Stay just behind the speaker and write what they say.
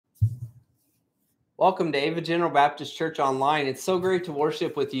Welcome to Ava General Baptist Church Online. It's so great to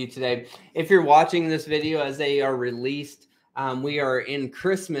worship with you today. If you're watching this video as they are released, we are in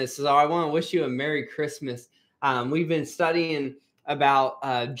Christmas, so I want to wish you a Merry Christmas. We've been studying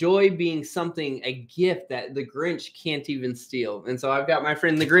about joy being a gift that the Grinch can't even steal. And so I've got my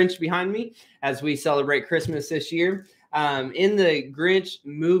friend the Grinch behind me as we celebrate Christmas this year. In the Grinch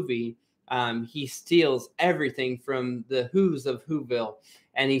movie, he steals everything from the Who's of Whoville.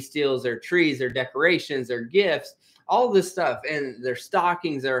 And he steals their trees, their decorations, their gifts, all this stuff. And their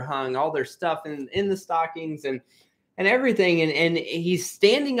stockings are hung, all their stuff in the stockings and everything. And he's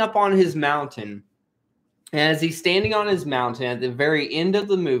standing up on his mountain. And as he's standing on his mountain at the very end of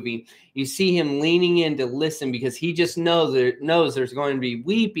the movie, you see him leaning in to listen because he just knows there's going to be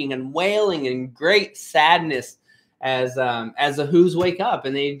weeping and wailing and great sadness as the Who's wake up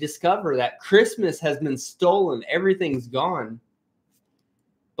and they discover that Christmas has been stolen. Everything's gone.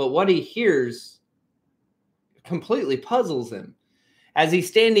 But what he hears completely puzzles him. As he's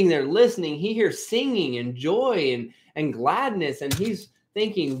standing there listening, he hears singing and joy and gladness. And he's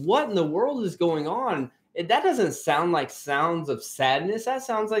thinking, what in the world is going on? That doesn't sound like sounds of sadness. That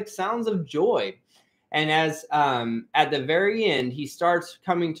sounds like sounds of joy. And as at the very end, he starts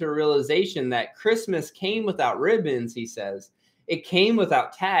coming to a realization that Christmas came without ribbons, he says. It came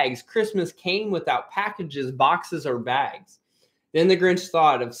without tags. Christmas came without packages, boxes, or bags. Then the Grinch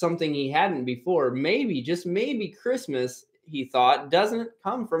thought of something he hadn't before. Maybe, just maybe Christmas, he thought, doesn't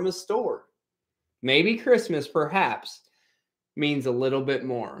come from a store. Maybe Christmas, perhaps, means a little bit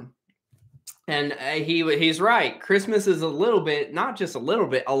more. And he's right. Christmas is a little bit, not just a little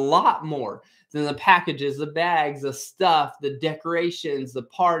bit, a lot more than the packages, the bags, the stuff, the decorations, the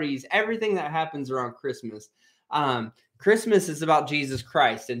parties, everything that happens around Christmas. Christmas is about Jesus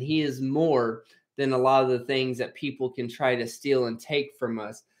Christ, and he is more than a lot of the things that people can try to steal and take from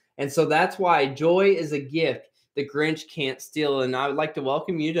us. And so that's why joy is a gift the Grinch can't steal. And I would like to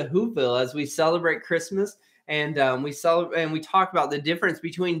welcome you to Whoville as we celebrate Christmas and we talk about the difference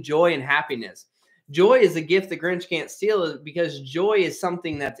between joy and happiness. Joy is a gift the Grinch can't steal because joy is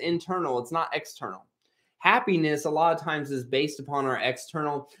something that's internal. It's not external. Happiness a lot of times is based upon our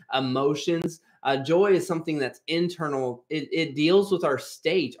external emotions. Joy is something that's internal. It deals with our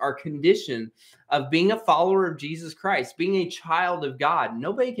state, our condition of being a follower of Jesus Christ, being a child of God.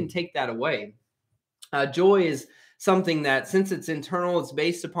 Nobody can take that away. Joy is something that, since it's internal, it's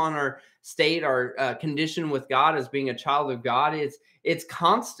based upon our state, our condition with God as being a child of God. It's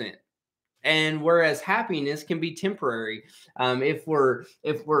constant. And whereas happiness can be temporary, if we're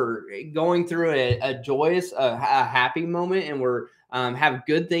going through a joyous, a happy moment, and we're have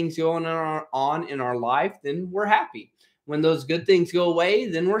good things going on in our life, then we're happy. When those good things go away,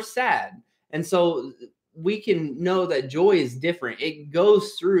 then we're sad. And so we can know that joy is different. It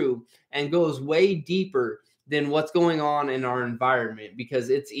goes through and goes way deeper than what's going on in our environment because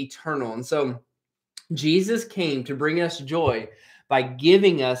it's eternal. And so Jesus came to bring us joy by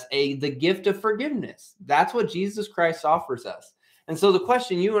giving us the gift of forgiveness. That's what Jesus Christ offers us. And so the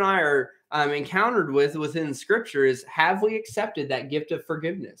question you and I are encountered within Scripture is, have we accepted that gift of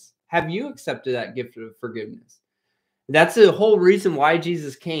forgiveness? Have you accepted that gift of forgiveness? That's the whole reason why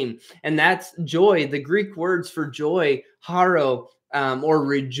Jesus came. And that's joy. The Greek words for joy, haro, or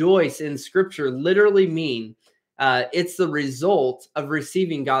rejoice in Scripture literally mean it's the result of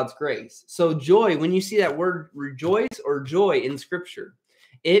receiving God's grace. So joy, when you see that word rejoice or joy in Scripture,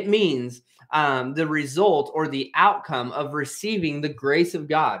 it means the result or the outcome of receiving the grace of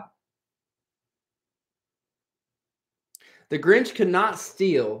God. The Grinch could not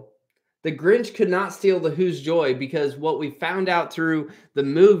steal the Who's joy because what we found out through the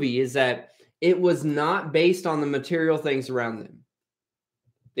movie is that it was not based on the material things around them.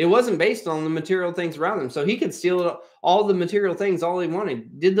 It wasn't based on the material things around them. So he could steal all the material things all he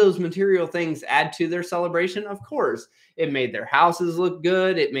wanted. Did those material things add to their celebration? Of course. It made their houses look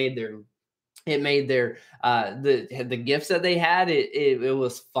good. It made their the gifts that they had. It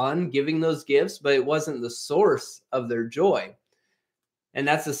was fun giving those gifts, but it wasn't the source of their joy. And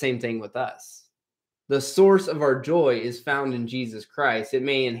that's the same thing with us. The source of our joy is found in Jesus Christ. It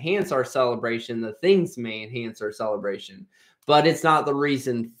may enhance our celebration. The things may enhance our celebration, but it's not the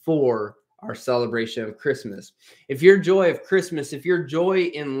reason for our celebration of Christmas. If your joy of Christmas, if your joy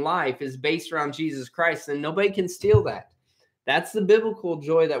in life is based around Jesus Christ, then nobody can steal that. That's the biblical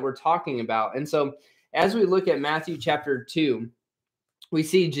joy that we're talking about. And so as we look at Matthew chapter 2, we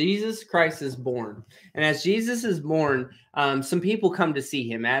see Jesus Christ is born. And as Jesus is born, some people come to see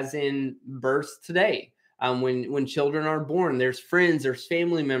him, as in births today. When children are born, there's friends, there's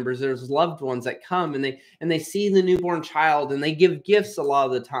family members, there's loved ones that come and they see the newborn child and they give gifts a lot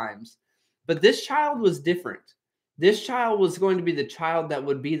of the times. But this child was different. This child was going to be the child that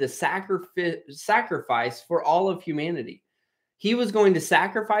would be the sacrifice for all of humanity. He was going to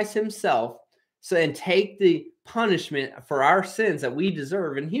sacrifice himself and take the punishment for our sins that we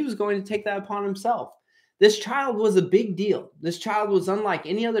deserve, and he was going to take that upon himself. This child was a big deal. This child was unlike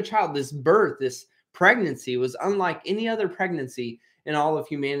any other child. This birth, this pregnancy was unlike any other pregnancy in all of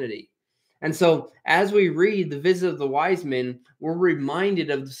humanity. And so as we read the visit of the wise men, we're reminded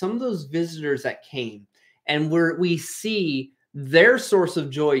of some of those visitors that came, and we see their source of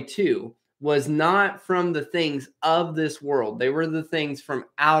joy too was not from the things of this world. They were the things from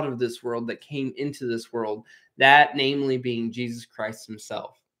out of this world that came into this world, that namely being Jesus Christ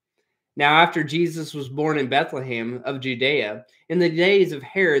himself. Now, after Jesus was born in Bethlehem of Judea, in the days of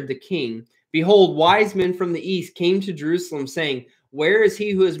Herod the king, behold, wise men from the east came to Jerusalem, saying, where is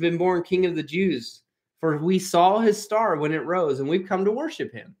he who has been born King of the Jews? For we saw his star when it rose, and we've come to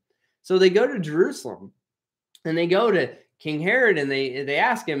worship him. So they go to Jerusalem, and they go to King Herod, and they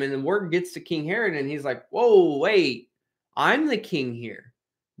ask him, and the word gets to King Herod, and he's like, whoa, wait, I'm the king here.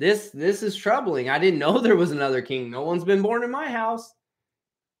 This is troubling. I didn't know there was another king. No one's been born in my house.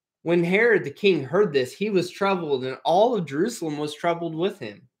 When Herod the king heard this, he was troubled, and all of Jerusalem was troubled with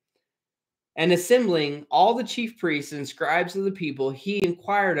him. And assembling all the chief priests and scribes of the people, he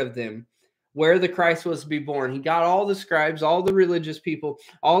inquired of them where the Christ was to be born. He got all the scribes, all the religious people,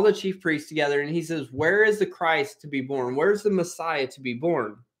 all the chief priests together, and he says, where is the Christ to be born? Where's the Messiah to be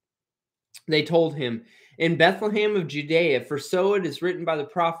born? They told him, in Bethlehem of Judea, for so it is written by the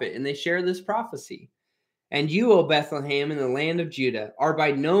prophet, and they share this prophecy. And you, O Bethlehem, in the land of Judah, are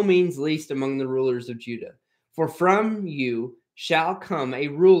by no means least among the rulers of Judah. For from you shall come a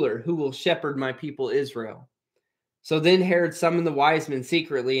ruler who will shepherd my people Israel. So then Herod summoned the wise men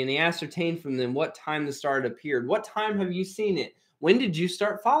secretly, and he ascertained from them what time the star had appeared. What time have you seen it? When did you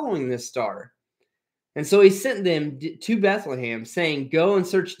start following this star? And so he sent them to Bethlehem, saying, go and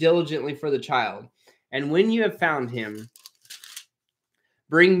search diligently for the child. And when you have found him,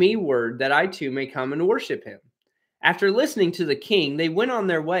 bring me word that I too may come and worship him. After listening to the king, they went on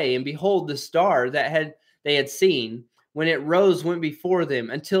their way, and behold, the star that they had seen, when it rose, went before them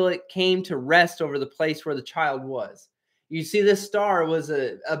until it came to rest over the place where the child was. You see, this star was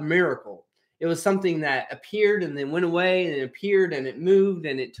a miracle. It was something that appeared and then went away, and it appeared and it moved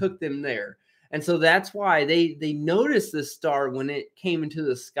and it took them there. And so that's why they noticed this star when it came into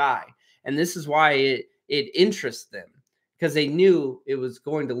the sky. And this is why it interests them, because they knew it was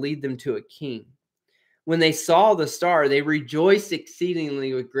going to lead them to a king. When they saw the star, they rejoiced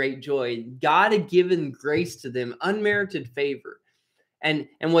exceedingly with great joy. God had given grace to them, unmerited favor. And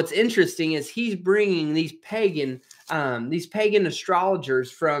what's interesting is he's bringing these pagan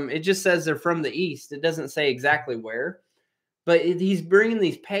astrologers from, it just says they're from the east. It doesn't say exactly where. But he's bringing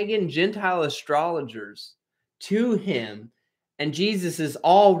these pagan Gentile astrologers to him. And Jesus is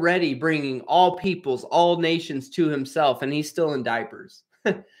already bringing all peoples, all nations to himself. And he's still in diapers.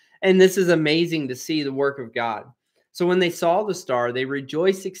 And this is amazing to see the work of God. So when they saw the star, they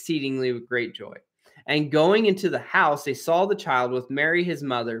rejoiced exceedingly with great joy. And going into the house, they saw the child with Mary, his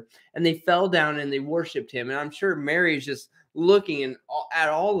mother, and they fell down and they worshiped him. And I'm sure Mary is just looking at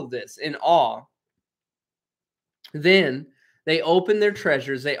all of this in awe. Then they opened their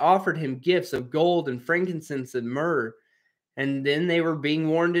treasures. They offered him gifts of gold and frankincense and myrrh. And then they were being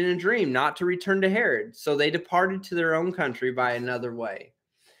warned in a dream not to return to Herod. So they departed to their own country by another way.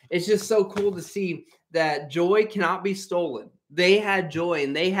 It's just so cool to see that joy cannot be stolen. They had joy,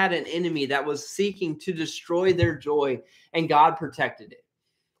 and they had an enemy that was seeking to destroy their joy, and God protected it.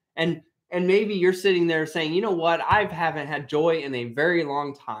 And maybe you're sitting there saying, you know what? I haven't had joy in a very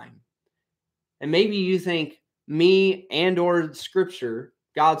long time. And maybe you think me and or scripture,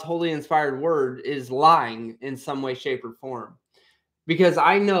 God's holy inspired word, is lying in some way, shape, or form. Because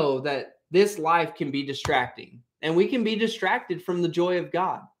I know that this life can be distracting, and we can be distracted from the joy of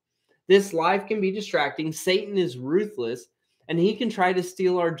God. This life can be distracting. Satan is ruthless, and he can try to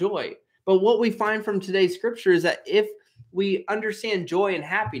steal our joy. But what we find from today's scripture is that if we understand joy and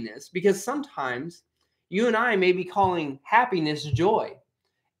happiness, because sometimes you and I may be calling happiness joy.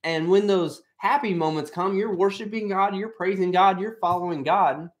 And when those happy moments come, you're worshiping God, you're praising God, you're following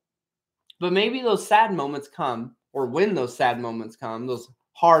God. But maybe those sad moments come, or when those sad moments come, those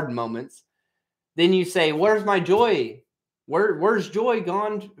hard moments, then you say, where's my joy? Where's joy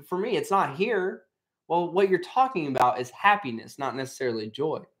gone for me? It's not here. Well, what you're talking about is happiness, not necessarily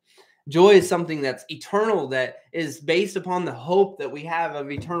joy. Joy is something that's eternal, that is based upon the hope that we have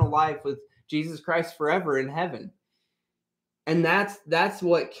of eternal life with Jesus Christ forever in heaven. And that's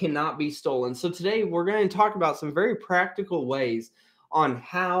what cannot be stolen. So today we're going to talk about some very practical ways on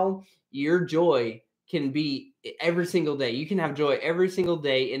how your joy can be every single day. You can have joy every single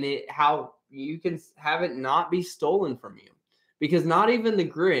day, and how you can have it not be stolen from you. Because not even the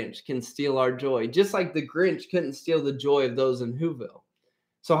Grinch can steal our joy, just like the Grinch couldn't steal the joy of those in Whoville.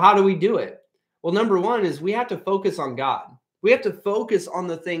 So how do we do it? Well, number one is we have to focus on God. We have to focus on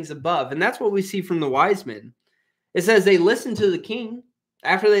the things above. And that's what we see from the wise men. It says they listened to the king.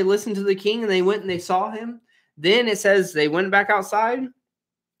 After they listened to the king and they went and they saw him, then it says they went back outside,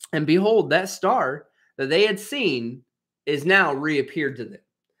 and behold, that star that they had seen is now reappeared to them.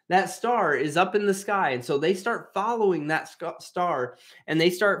 That star is up in the sky. And so they start following that star, and they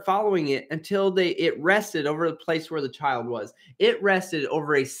start following it until it rested over the place where the child was. It rested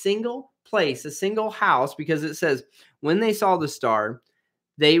over a single place, a single house, because it says when they saw the star,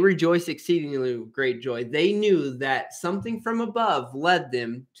 they rejoiced exceedingly with great joy. They knew that something from above led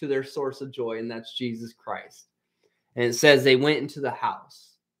them to their source of joy, and that's Jesus Christ. And it says they went into the house.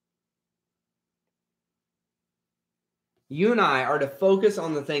 You and I are to focus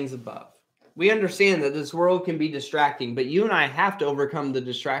on the things above. We understand that this world can be distracting, but you and I have to overcome the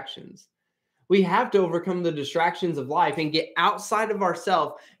distractions. We have to overcome the distractions of life and get outside of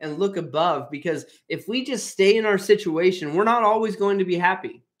ourselves and look above, because if we just stay in our situation, we're not always going to be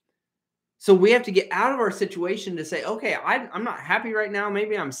happy. So we have to get out of our situation to say, okay, I'm not happy right now.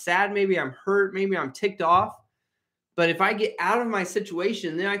 Maybe I'm sad. Maybe I'm hurt. Maybe I'm ticked off. But if I get out of my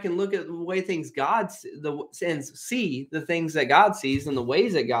situation, then I can look at the way things and see the things that God sees and the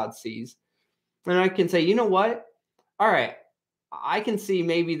ways that God sees. And I can say, you know what? All right, I can see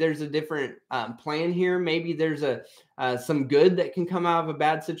maybe there's a different plan here. Maybe there's some good that can come out of a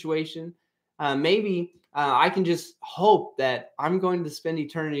bad situation. Maybe I can just hope that I'm going to spend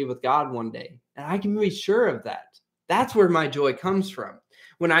eternity with God one day. And I can be sure of that. That's where my joy comes from.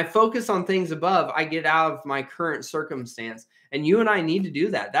 When I focus on things above, I get out of my current circumstance. And you and I need to do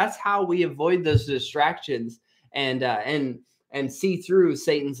that. That's how we avoid those distractions and see through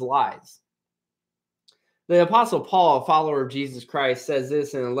Satan's lies. The Apostle Paul, a follower of Jesus Christ, says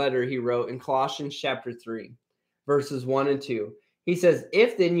this in a letter he wrote in Colossians chapter 3, verses 1 and 2. He says,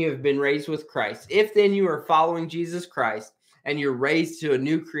 if then you have been raised with Christ, if then you are following Jesus Christ and you're raised to a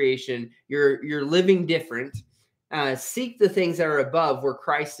new creation, you're living different, seek the things that are above where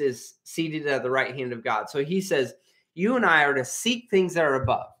Christ is seated at the right hand of God. So he says, you and I are to seek things that are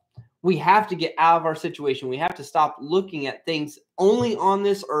above. We have to get out of our situation. We have to stop looking at things only on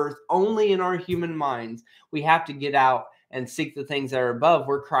this earth, only in our human minds. We have to get out and seek the things that are above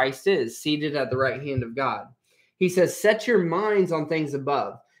where Christ is seated at the right hand of God. He says, set your minds on things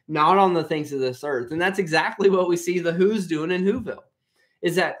above, not on the things of this earth. And that's exactly what we see the Who's doing in Whoville,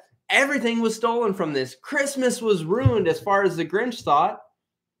 is that everything was stolen from this. Christmas was ruined as far as the Grinch thought.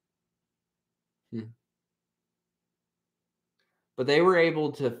 But they were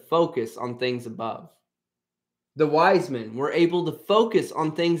able to focus on things above. The wise men were able to focus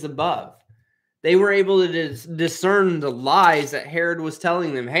on things above. They were able to discern the lies that Herod was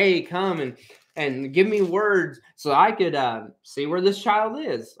telling them. Hey, come and give me words so I could see where this child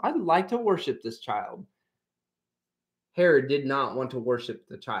is. I'd like to worship this child. Herod did not want to worship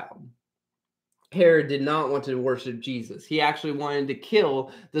the child. Herod did not want to worship Jesus. He actually wanted to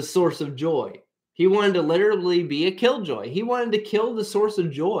kill the source of joy. He wanted to literally be a killjoy. He wanted to kill the source of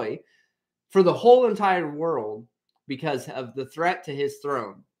joy for the whole entire world because of the threat to his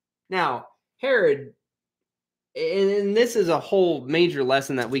throne. Now, Herod, and this is a whole major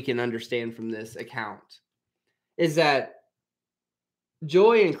lesson that we can understand from this account, is that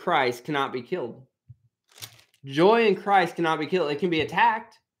joy in Christ cannot be killed. Joy in Christ cannot be killed. It can be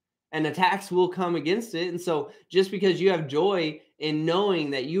attacked, and attacks will come against it. And so just because you have joy in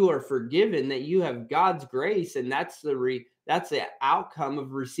knowing that you are forgiven, that you have God's grace, and that's the outcome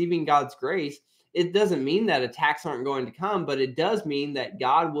of receiving God's grace, it doesn't mean that attacks aren't going to come, but it does mean that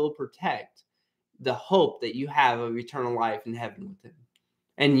God will protect the hope that you have of eternal life in heaven with him.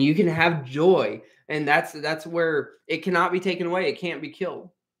 And you can have joy, and that's where it cannot be taken away. It can't be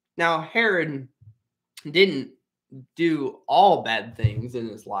killed. Now, Herod didn't do all bad things in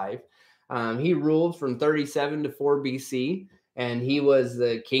his life. He ruled from 37 to 4 BC, and he was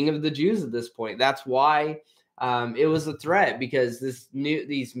the king of the Jews at this point. That's why it was a threat, because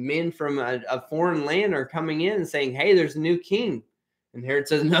these men from a foreign land are coming in and saying, hey, there's a new king. And Herod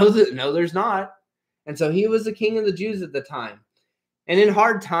says, no, there's not. And so he was the king of the Jews at the time. And in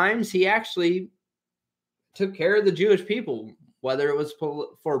hard times, he actually took care of the Jewish people, whether it was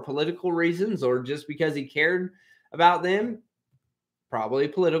for political reasons or just because he cared about them, probably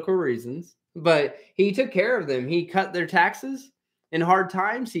political reasons. But he took care of them. He cut their taxes. In hard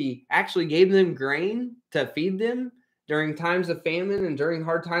times, he actually gave them grain to feed them During times of famine and during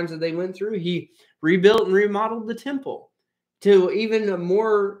hard times that they went through, he rebuilt and remodeled the temple to even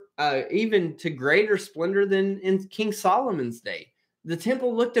to greater splendor than in King Solomon's day. The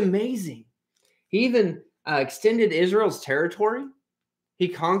temple looked amazing. He even extended Israel's territory. He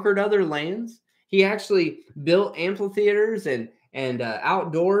conquered other lands. He actually built amphitheaters and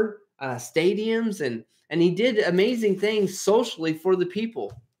outdoor stadiums, and he did amazing things socially for the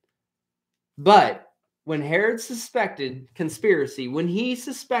people. But when Herod suspected conspiracy, when he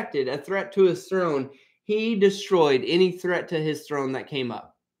suspected a threat to his throne, he destroyed any threat to his throne that came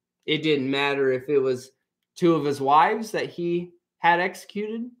up. It didn't matter if it was 2 of his wives that he had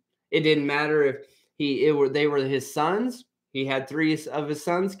executed. It didn't matter if they were his sons. He had 3 of his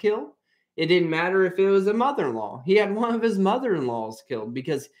sons killed. It didn't matter if it was a mother-in-law. He had one of his mother-in-laws killed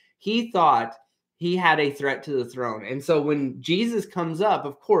because he thought he had a threat to the throne. And so when Jesus comes up,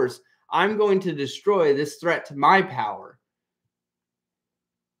 of course, I'm going to destroy this threat to my power.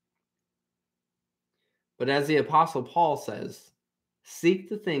 But as the Apostle Paul says, seek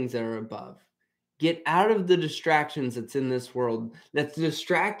the things that are above. Get out of the distractions that's in this world that's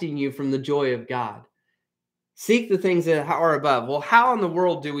distracting you from the joy of God. Seek the things that are above. Well, how in the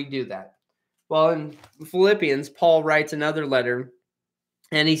world do we do that? Well, in Philippians, Paul writes another letter,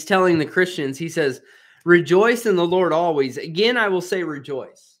 and he's telling the Christians, he says, rejoice in the Lord always. Again, I will say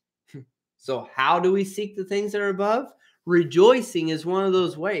rejoice. So how do we seek the things that are above? Rejoicing is one of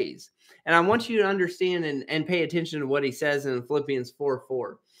those ways. And I want you to understand and pay attention to what he says in Philippians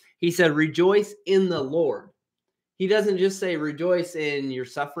 4:4. He said, rejoice in the Lord. He doesn't just say rejoice in your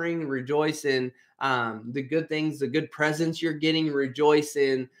suffering, rejoice in the good things, the good presents you're getting, rejoice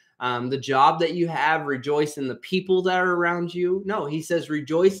in the job that you have, rejoice in the people that are around you. No, he says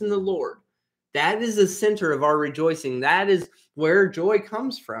rejoice in the Lord. That is the center of our rejoicing. That is where joy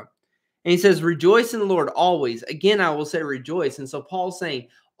comes from. And he says, rejoice in the Lord always. Again, I will say rejoice. And so Paul's saying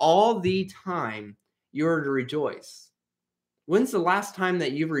all the time you're to rejoice. When's the last time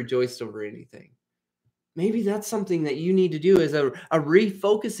that you've rejoiced over anything? Maybe that's something that you need to do as a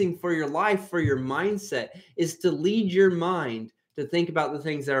refocusing for your life, for your mindset, is to lead your mind to think about the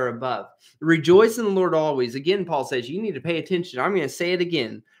things that are above. Rejoice in the Lord always. Again, Paul says you need to pay attention. I'm going to say it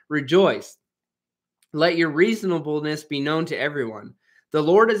again. Rejoice. Let your reasonableness be known to everyone. The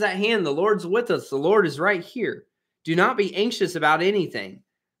Lord is at hand. The Lord's with us. The Lord is right here. Do not be anxious about anything,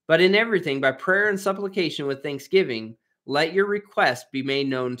 but in everything, by prayer and supplication with thanksgiving, let your requests be made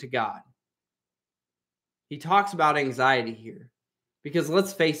known to God. He talks about anxiety here because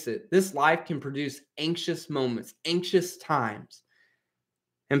let's face it, this life can produce anxious moments, anxious times.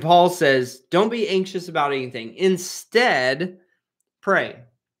 And Paul says, don't be anxious about anything. Instead, pray.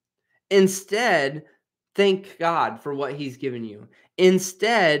 Instead, thank God for what he's given you.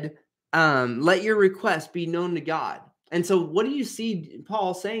 Instead, let your request be known to God. And so what do you see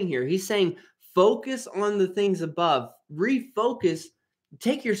Paul saying here? He's saying, focus on the things above. Refocus.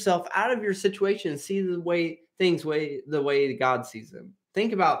 Take yourself out of your situation and see the way God sees them.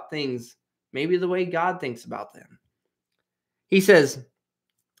 Think about things maybe the way God thinks about them. He says,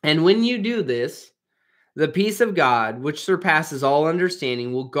 and when you do this, the peace of God, which surpasses all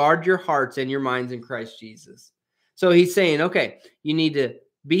understanding, will guard your hearts and your minds in Christ Jesus. So he's saying, okay, you need to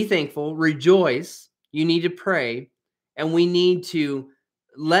be thankful, rejoice, you need to pray, and we need to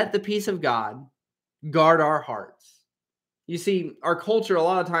let the peace of God guard our hearts. You see, our culture a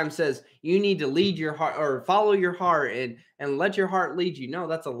lot of times says you need to lead your heart or follow your heart and let your heart lead you. No,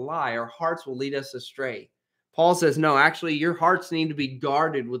 that's a lie. Our hearts will lead us astray. Paul says, no, actually, your hearts need to be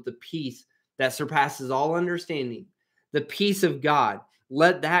guarded with the peace that surpasses all understanding. The peace of God.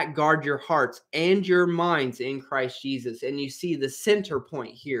 Let that guard your hearts and your minds in Christ Jesus. And you see the center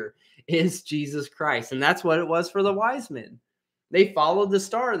point here is Jesus Christ. And that's what it was for the wise men. They followed the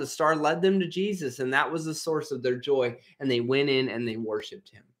star. The star led them to Jesus, and that was the source of their joy. And they went in and they worshiped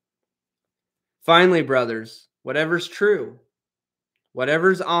him. Finally, brothers, whatever's true,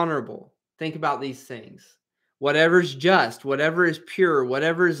 whatever's honorable, think about these things. Whatever's just, whatever is pure,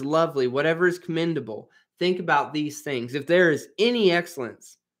 whatever is lovely, whatever is commendable, think about these things. If there is any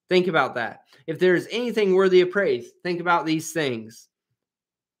excellence, think about that. If there is anything worthy of praise, think about these things.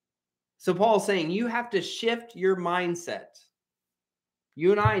 So Paul's saying you have to shift your mindset.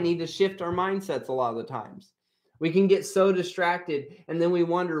 You and I need to shift our mindsets a lot of the times. We can get so distracted and then we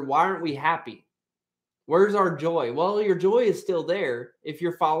wonder, why aren't we happy? Where's our joy? Well, your joy is still there if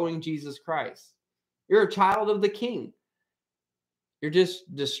you're following Jesus Christ. You're a child of the King. You're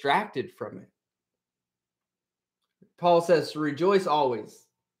just distracted from it. Paul says, rejoice always.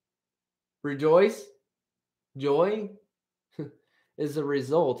 Rejoice, joy. is a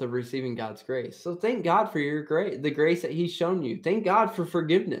result of receiving God's grace. So thank God for your grace, the grace that he's shown you. Thank God for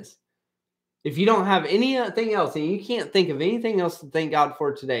forgiveness. If you don't have anything else and you can't think of anything else to thank God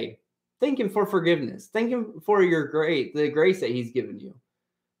for today, thank him for forgiveness. Thank him for the grace that he's given you.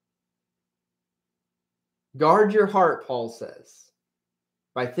 Guard your heart, Paul says,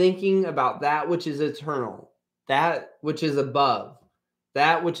 by thinking about that which is eternal, that which is above,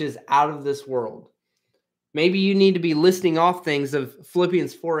 that which is out of this world. Maybe you need to be listing off things of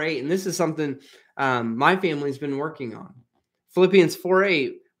Philippians 4:8, and this is something my family's been working on. Philippians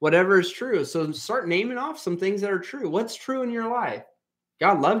 4:8, whatever is true. So start naming off some things that are true. What's true in your life?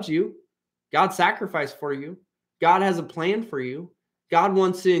 God loved you. God sacrificed for you. God has a plan for you. God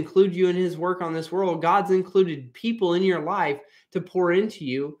wants to include you in his work on this world. God's included people in your life to pour into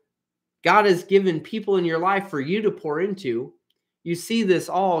you. God has given people in your life for you to pour into. You see this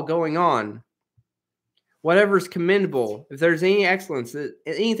all going on. Whatever's commendable, if there's any excellence,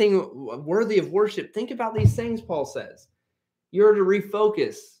 anything worthy of worship, think about these things, Paul says. You're to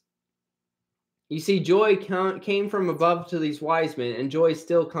refocus. You see, joy came from above to these wise men, and joy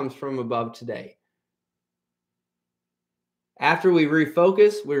still comes from above today. After we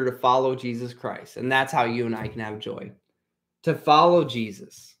refocus, we're to follow Jesus Christ. And that's how you and I can have joy. To follow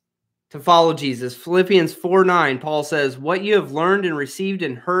Jesus. To follow Jesus. Philippians 4:9, Paul says, what you have learned and received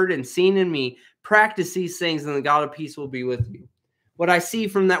and heard and seen in me, practice these things, and the God of peace will be with you. What I see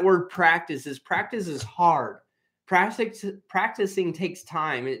from that word practice is hard. Practicing takes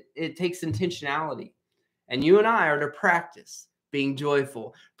time. It takes intentionality. And you and I are to practice being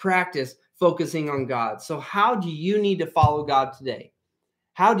joyful. Practice focusing on God. So how do you need to follow God today?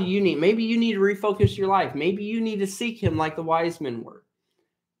 Maybe you need to refocus your life. Maybe you need to seek him like the wise men were.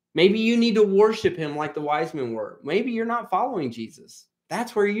 Maybe you need to worship him like the wise men were. Maybe you're not following Jesus.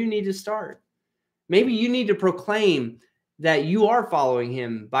 That's where you need to start. Maybe you need to proclaim that you are following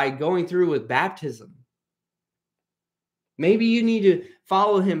him by going through with baptism. Maybe you need to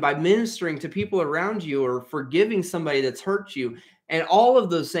follow him by ministering to people around you or forgiving somebody that's hurt you. And all of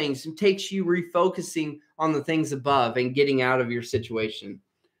those things takes you refocusing on the things above and getting out of your situation.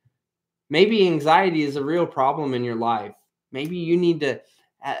 Maybe anxiety is a real problem in your life. Maybe you need to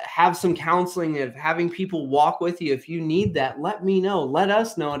have some counseling of having people walk with you. If you need that, let me know. Let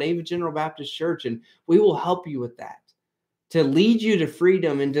us know at Ava General Baptist Church, and we will help you with that. To lead you to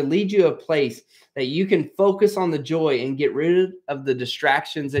freedom and to lead you to a place that you can focus on the joy and get rid of the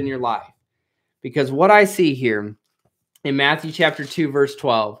distractions in your life. Because what I see here in Matthew chapter 2, verse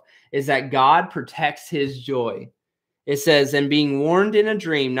 12, is that God protects his joy. It says, and being warned in a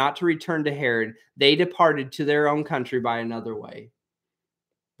dream not to return to Herod, they departed to their own country by another way.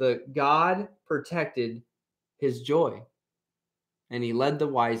 God protected his joy, and he led the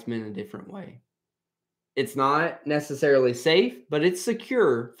wise men a different way. It's not necessarily safe, but it's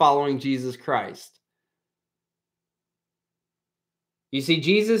secure following Jesus Christ. You see,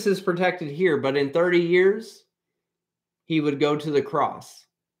 Jesus is protected here, but in 30 years, he would go to the cross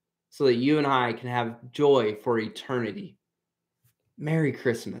so that you and I can have joy for eternity. Merry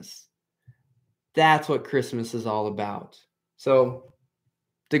Christmas. That's what Christmas is all about. So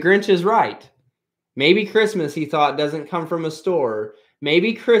the Grinch is right. Maybe Christmas, he thought, doesn't come from a store.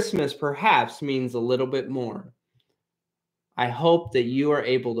 Maybe Christmas perhaps means a little bit more. I hope that you are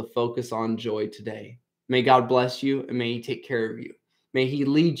able to focus on joy today. May God bless you, and may he take care of you. May he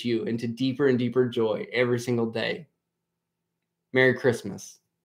lead you into deeper and deeper joy every single day. Merry Christmas.